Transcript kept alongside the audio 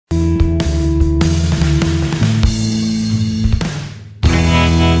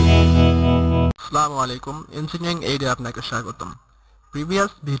আসসালামু আলাইকুম ইঞ্জিনিয়ারিং এইডে আপনাকে স্বাগতম।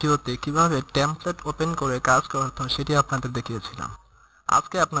 প্রিভিয়াস ভিডিওতে কিভাবে টেমপ্লেট ওপেন করে কাজ করতে হয় সেটি আপনাদের দেখিয়েছিলাম।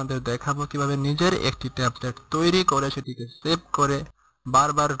 আজকে আপনাদের দেখাবো কিভাবে নিজের একটি টেমপ্লেট তৈরি করে সেটিকে সেভ করে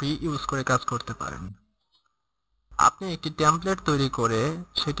বারবার রিইউজ করে কাজ করতে পারেন। আপনি একটি টেমপ্লেট তৈরি করে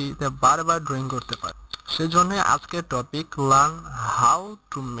সেটিতে বারবার ড্রয়িং করতে পারেন। সেজন্য আজকের topic learn how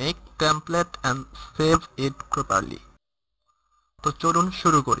to make template and save it properly. তো চলুন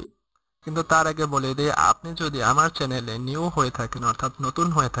শুরু করি। কিন্তু তার আগে বলে দিই, আপনি যদি আমার চ্যানেলে নিউ হয়ে থাকেন অর্থাৎ নতুন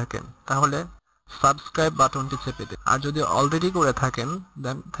হয়ে থাকেন তাহলে সাবস্ক্রাইব বাটনটি চেপে দিন, আর যদি অলরেডি করে থাকেন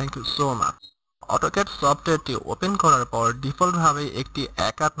দেন thank you so much. AutoCAD সফটওয়্যারটি ওপেন করার পর ডিফল্ট ভাবে একটি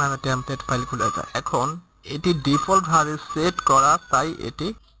AutoCAD নামে টেমপ্লেট ফাইল খুলে যায়। এখন এটি ডিফল্ট ভাবে সেট করা, তাই এটি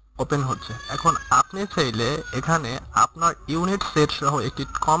ওপেন হচ্ছে। এখন আপনি চাইলে এখানে আপনার ইউনিট সেট সহ একটি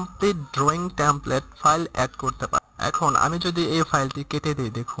complete drawing template file add করতে পারেন। এখন আমি যদি এই ফাইলটি কেটে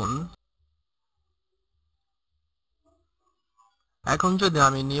দিই, দেখুন এখন যদি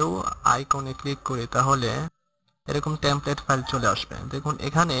আমি নিউ আইকনে ক্লিক করি তাহলে এরকম টেমপ্লেট ফাইল চলে আসবে। দেখুন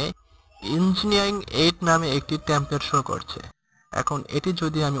এখানে ইঞ্জিনিয়ারিং 8 নামে একটি টেমপ্লেট শো করছে। এখন এটি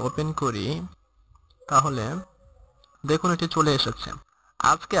যদি আমি ওপেন করি তাহলে দেখুন এটি চলে এসেছে।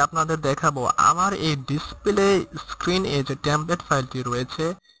 আজকে আপনাদের দেখাবো আমার এই ডিসপ্লে স্ক্রিনে যে টেমপ্লেট ফাইলটি রয়েছে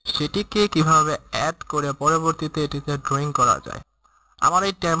সেটিকে কিভাবে অ্যাড করে পরবর্তীতে এটিতে ড্রয়িং করা যায়। আমার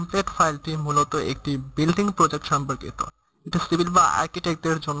এই টেমপ্লেট ফাইলটি মূলত একটি বিল্ডিং প্রজেক্ট সম্পর্কিত। এটা সিভিল বা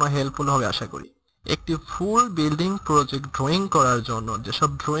আর্কিটেক্টদের জন্য হেল্পফুল হবে আশা করি। একটি ফুল বিল্ডিং প্রজেক্ট ড্রয়িং করার জন্য যেসব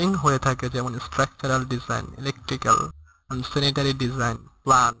ড্রয়িং হয়ে থাকে, যেমন structural design, electrical and sanitary design,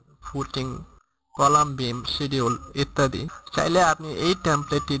 plan, footing, column, beam, schedule ইত্যাদি, চাইলে আপনি এই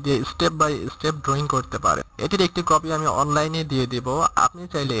টেমপ্লেটটি দিয়ে স্টেপ বাই স্টেপ ড্রয়িং করতে পারেন। এটির একটি কপি আমি অনলাইনে দিয়ে দিব। আপনি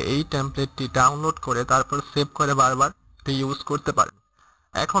চাইলে এই টেমপ্লেটটি ডাউনলোড করে তারপর সেভ করে বারবার রিইউজ করতে পারেন।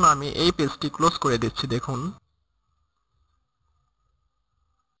 এখন আমি এই পেজটি ক্লোজ করে দিচ্ছি। দেখুন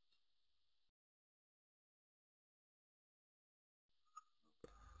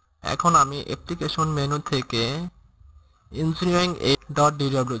এখন আমি অ্যাপ্লিকেশন মেনু থেকে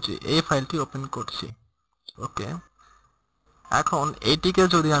engineering8.dwg এই ফাইলটি ওপেন করছি। ওকে, এখন এটিকে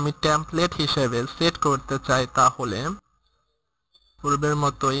যদি আমি টেমপ্লেট হিসেবে সেট করতে চাই তাহলে পূর্বের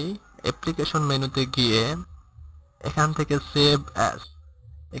মতোই অ্যাপ্লিকেশন মেনুতে গিয়ে এখান থেকে সেভ অ্যাজ,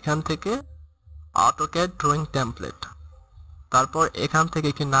 এখান থেকে AutoCAD ড্রয়িং টেমপ্লেট, তারপর এখান থেকে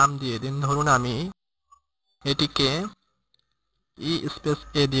কি নাম দিয়ে দিন। ধরুন আমি এটিকে ই স্পেস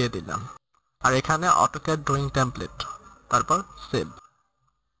এ দিয়ে দিলাম, আর এখানে AutoCAD ড্রয়িং টেমপ্লেট, তারপর সেভ।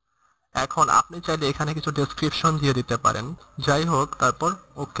 এখন আপনি চাইলে এখানে কিছু ডেসক্রিপশন দিয়ে দিতে পারেন, যাই হোক, তারপর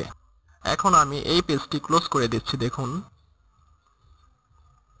ওকে। এখন আমি এই পেজটি ক্লোজ করে দিচ্ছি। দেখুন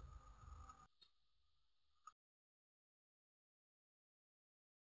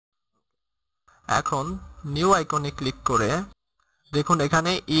এখন নিউ আইকনে ক্লিক করে দেখুন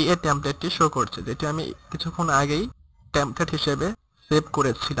এখানে এ টেমপ্লেটটি শো করছে, যেটি আমি কিছুক্ষণ আগেই টেমপ্লেট হিসেবে সেভ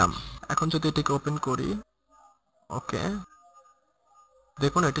করেছিলাম। এখন যদি এটিকে ওপেন করি, ওকে,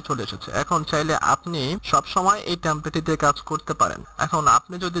 দেখুন এটি চলে এসেছে। এখন চাইলে আপনি সব সময় এই টেমপ্লেটটি দিয়ে কাজ করতে পারেন। এখন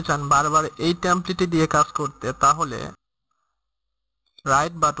আপনি যদি চান বারবার এই টেমপ্লেটটি দিয়ে কাজ করতে, তাহলে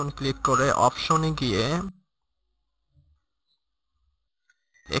রাইট বাটন ক্লিক করে অপশনে গিয়ে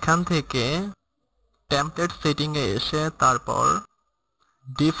এখান থেকে টেমপ্লেট সেটিং এ এসে তারপর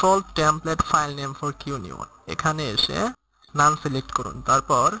default template file name for Q new এখানে এসে নাম সিলেক্ট করুন,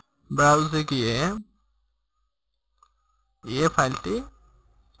 তারপর ব্রাউজে গিয়ে এই ফাইলটি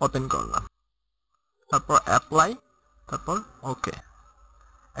ওপেন করলাম, তারপর অ্যাপ্লাই, তারপর ওকে।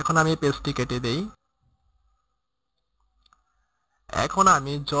 এখন আমি পেজটি কেটে দেই। এখন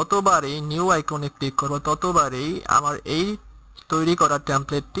আমি যতবারই নিউ আইকনে ক্লিক করব ততবারই আমার এই তৈরি করা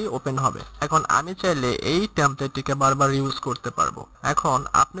টেমপ্লেটটি ওপেন হবে। এখন আমি চাইলে এই টেমপ্লেটটিকে বারবার ইউজ করতে পারবো। এখন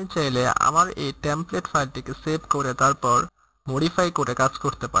আপনি চাইলে আমার এই টেমপ্লেট ফাইলটিকে সেভ করে তারপর মডিফাই করে কাজ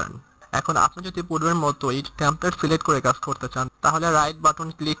করতে পারেন। এখন আপনি যদি পূর্বের মতো এই টেমপ্লেট সিলেক্ট করে কাজ করতে চান তাহলে রাইট বাটন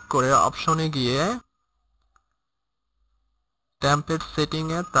ক্লিক করে অপশনে গিয়ে টেমপ্লেট সেটিং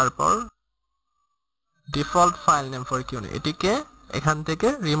এ তারপর default file name for Q new এটিকে এখান থেকে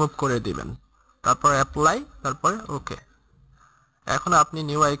রিমুভ করে দিবেন, তারপর অ্যাপ্লাই, তারপর ওকে। এখন আপনি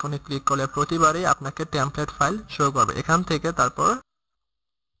নিউ আইকনে ক্লিক করলে প্রতিবারই আপনাকে টেমপ্লেট ফাইল শো করবে। এখান থেকে তারপর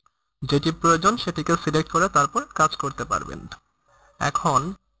যেটি প্রয়োজন সেটিকে সিলেক্ট করে তারপর কাজ করতে পারবেন। এখন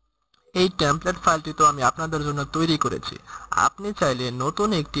এই টেমপ্লেট ফাইলটি তো আমি আপনাদের জন্য তৈরি করেছি। আপনি চাইলে নতুন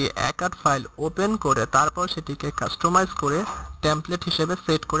একটি AutoCAD ফাইল ওপেন করে তারপর সেটিকে কাস্টমাইজ করে টেমপ্লেট হিসেবে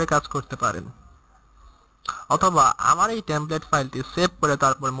সেট করে কাজ করতে পারেন, অথবা আমার এই টেমপ্লেট ফাইলটি সেভ করে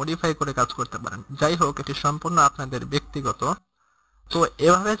তারপর মডিফাই করে কাজ করতে পারেন। যাই হোক, এটি সম্পূর্ণ আপনাদের ব্যক্তিগত। তো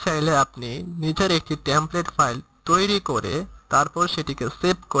এভাবে চাইলে আপনি নিজের একটি টেমপ্লেট ফাইল তৈরি করে তারপর সেটিকে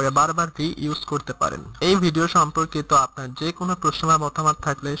সেভ করে বারবার রিইউজ করতে পারেন। এই ভিডিও সম্পর্কিত আপনার যে কোনো প্রশ্ন বা মতামত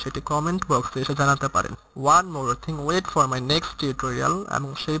থাকলে সেটি কমেন্ট বক্সে এসে জানাতে পারেন। One more thing, wait for my next tutorial, এবং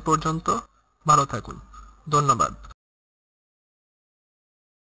সেই পর্যন্ত ভালো থাকুন। ধন্যবাদ।